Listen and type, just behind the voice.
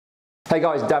Hey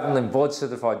guys, Davin Lim, board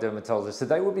certified dermatologist.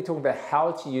 Today we'll be talking about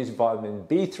how to use vitamin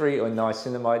B3 or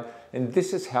niacinamide, and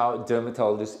this is how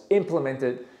dermatologists implement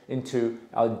it into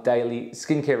our daily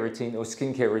skincare routine or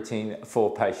skincare routine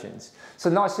for patients.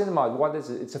 So niacinamide, what is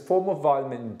it? It's a form of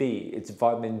vitamin B. It's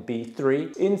vitamin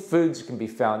B3. In foods, it can be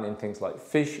found in things like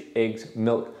fish, eggs,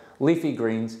 milk, leafy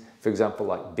greens, for example,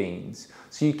 like beans.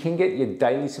 So you can get your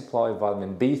daily supply of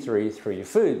vitamin B3 through your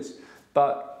foods,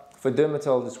 but for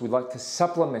dermatologists, we like to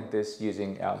supplement this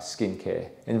using our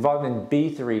skincare. And vitamin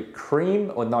B3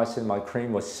 cream or niacinamide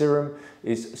cream or serum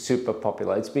is super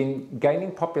popular. It's been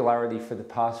gaining popularity for the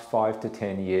past 5 to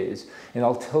 10 years. And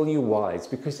I'll tell you why. It's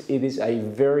because it is a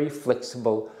very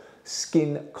flexible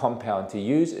skin compound to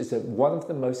use. It's one of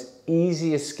the most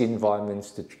easiest skin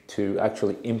vitamins to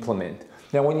actually implement.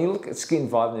 Now, when you look at skin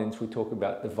vitamins, we talk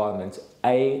about the vitamins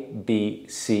A, B,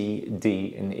 C,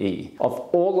 D, and E. Of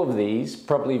all of these,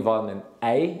 probably vitamin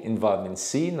A and vitamin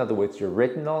C, in other words, your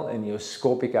retinol and your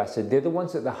ascorbic acid, they're the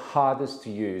ones that are the hardest to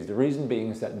use. The reason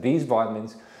being is that these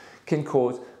vitamins can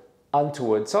cause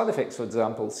untoward side effects, for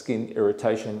example, skin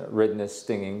irritation, redness,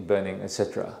 stinging, burning,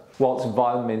 etc. Whilst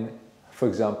vitamin, for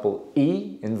example,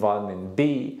 E and vitamin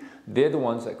B, they're the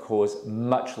ones that cause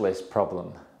much less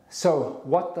problem. So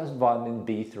what does vitamin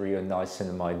B3 or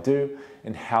niacinamide do,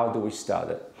 and how do we start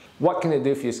it? What can it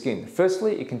do for your skin?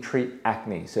 Firstly, it can treat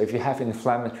acne. So if you have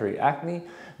inflammatory acne,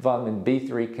 vitamin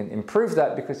B3 can improve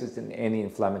that because it's an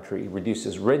anti-inflammatory. It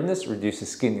reduces redness, reduces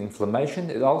skin inflammation.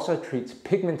 It also treats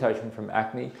pigmentation from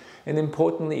acne. And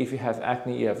importantly, if you have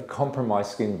acne, you have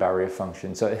compromised skin barrier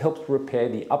function. So it helps repair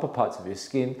the upper parts of your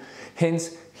skin,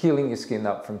 hence healing your skin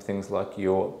up from things like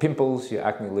your pimples, your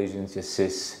acne lesions, your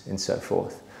cysts, and so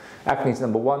forth. Acne is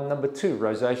number one. Number two,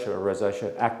 rosacea or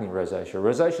rosacea, acne rosacea.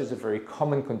 Rosacea is a very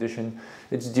common condition.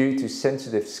 It's due to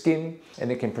sensitive skin,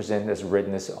 and it can present as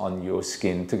redness on your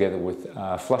skin together with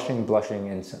flushing, blushing,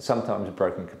 and sometimes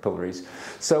broken capillaries.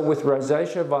 So with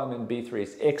rosacea, vitamin B3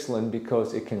 is excellent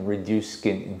because it can reduce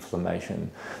skin inflammation.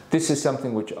 This is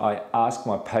something which I ask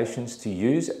my patients to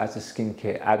use as a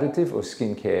skincare additive or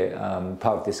skincare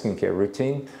part of their skincare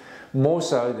routine, more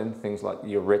so than things like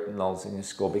your retinols and your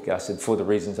ascorbic acid for the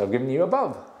reasons I've given you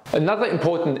above. Another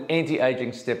important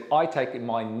anti-aging step I take in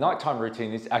my nighttime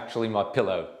routine is actually my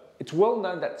pillow. It's well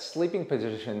known that sleeping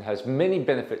position has many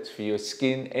benefits for your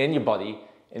skin and your body,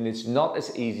 and it's not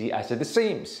as easy as it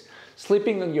seems.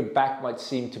 Sleeping on your back might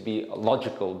seem to be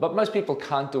logical, but most people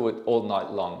can't do it all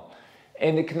night long.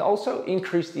 And it can also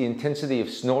increase the intensity of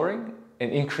snoring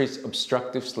and increase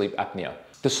obstructive sleep apnea.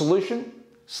 The solution?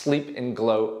 Sleep and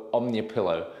Glow Omnia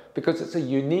Pillow, because it's a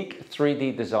unique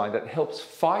 3D design that helps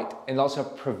fight and also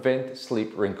prevent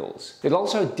sleep wrinkles. It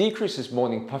also decreases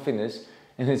morning puffiness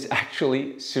and is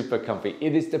actually super comfy.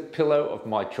 It is the pillow of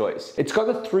my choice. It's got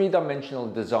a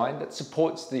 3-dimensional design that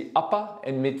supports the upper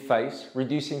and mid face,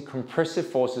 reducing compressive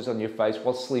forces on your face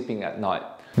while sleeping at night.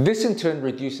 This in turn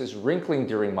reduces wrinkling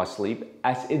during my sleep,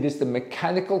 as it is the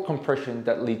mechanical compression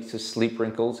that leads to sleep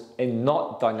wrinkles and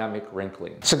not dynamic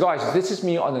wrinkling. So guys, this is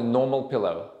me on a normal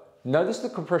pillow. Notice the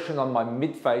compression on my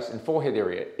mid-face and forehead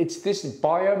area. It's this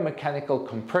biomechanical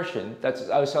compression that's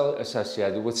also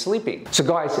associated with sleeping. So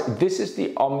guys, this is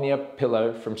the Omnia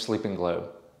pillow from Sleep and Glow.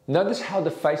 Notice how the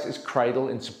face is cradled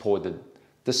and supported.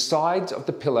 The sides of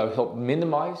the pillow help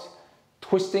minimize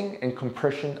twisting and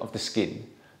compression of the skin.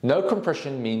 No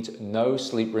compression means no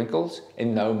sleep wrinkles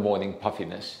and no morning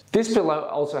puffiness. This pillow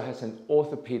also has an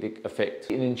orthopedic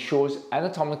effect. It ensures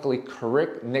anatomically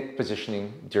correct neck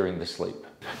positioning during the sleep.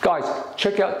 Guys,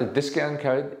 check out the discount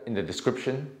code in the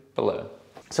description below.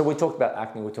 So we talked about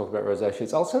acne, we talked about rosacea.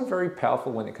 It's also very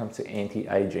powerful when it comes to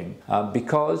anti-aging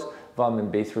because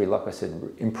vitamin B3, like I said,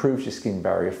 improves your skin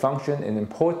barrier function, and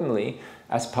importantly,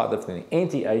 as part of the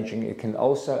anti-aging, it can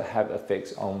also have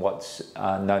effects on what's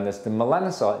known as the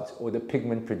melanocytes, or the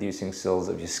pigment-producing cells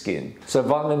of your skin. So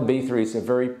vitamin B3 is a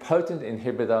very potent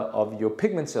inhibitor of your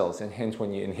pigment cells, and hence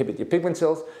when you inhibit your pigment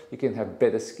cells, you can have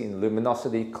better skin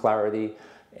luminosity, clarity,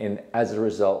 and as a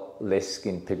result, less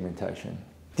skin pigmentation.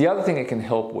 The other thing it can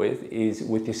help with is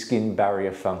with your skin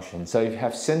barrier function. So if you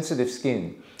have sensitive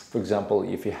skin, for example,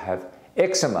 if you have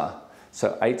eczema,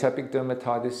 so atopic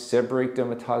dermatitis, seborrheic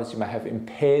dermatitis, you may have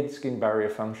impaired skin barrier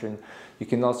function. You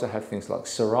can also have things like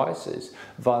psoriasis.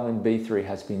 Vitamin B3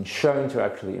 has been shown to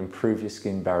actually improve your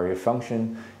skin barrier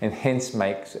function and hence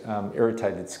makes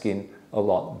irritated skin a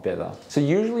lot better. So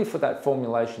usually for that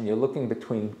formulation, you're looking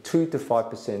between 2 to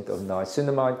 5% of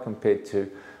niacinamide compared to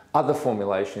other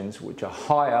formulations which are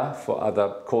higher for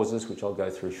other causes, which I'll go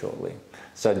through shortly.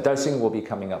 So dosing will be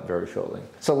coming up very shortly.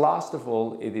 So last of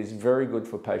all, it is very good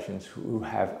for patients who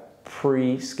have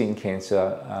pre-skin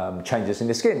cancer changes in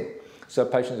the skin. So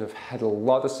patients who have had a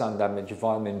lot of sun damage,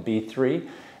 vitamin B3,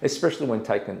 especially when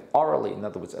taken orally, in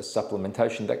other words, a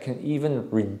supplementation, that can even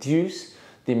reduce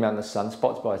the amount of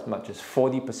sunspots by as much as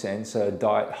 40%. So a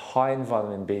diet high in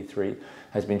vitamin B3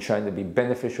 has been shown to be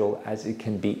beneficial, as it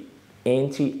can be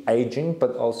anti-aging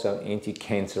but also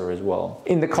anti-cancer as well.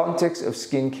 In the context of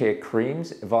skincare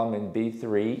creams, vitamin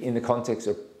B3 in the context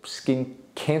of skin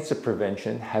cancer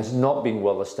prevention has not been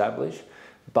well established,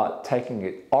 but taking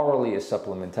it orally as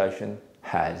supplementation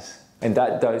has. And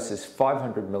that dose is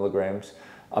 500 milligrams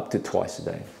up to twice a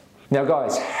day. Now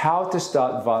guys, how to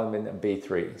start vitamin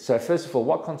B3? So first of all,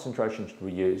 what concentration should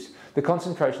we use? The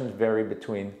concentrations vary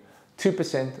between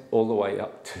 2% all the way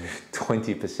up to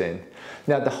 20%.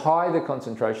 Now the higher the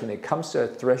concentration, it comes to a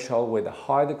threshold where the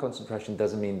higher the concentration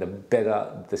doesn't mean the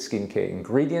better the skincare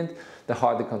ingredient. The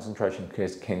higher the concentration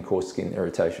can cause skin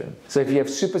irritation. So if you have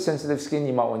super sensitive skin,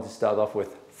 you might want to start off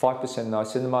with 5%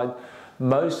 niacinamide.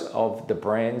 Most of the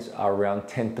brands are around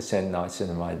 10%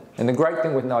 niacinamide. And the great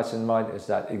thing with niacinamide is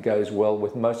that it goes well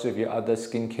with most of your other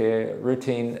skincare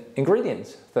routine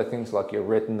ingredients. So things like your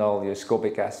retinol, your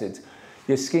ascorbic acids,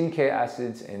 your skincare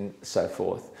acids, and so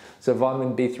forth. So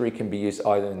vitamin B3 can be used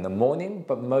either in the morning,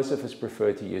 but most of us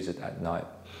prefer to use it at night.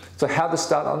 So how to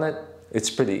start on it?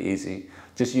 It's pretty easy.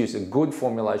 Just use a good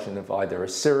formulation of either a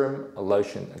serum, a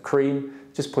lotion, a cream.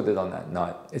 Just put it on at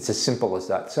night. It's as simple as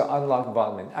that. So unlike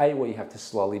vitamin A, where you have to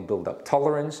slowly build up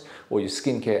tolerance, or your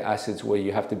skincare acids where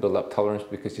you have to build up tolerance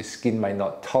because your skin may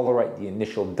not tolerate the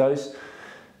initial dose,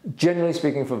 generally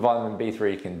speaking, for vitamin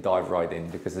B3, you can dive right in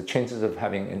because the chances of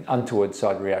having an untoward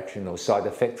side reaction or side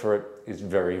effect for it is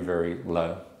very, very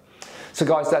low. So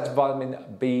guys, that's vitamin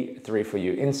B3 for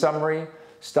you. In summary,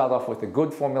 start off with a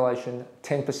good formulation,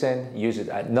 10%, use it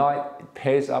at night. It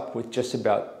pairs up with just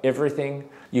about everything.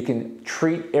 You can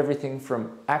treat everything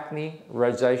from acne,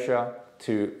 rosacea,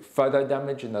 to photo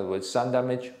damage, in other words, sun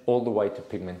damage, all the way to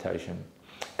pigmentation.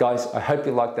 Guys, I hope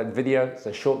you liked that video. It's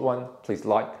a short one. Please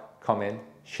like, comment,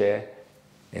 share,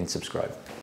 and subscribe.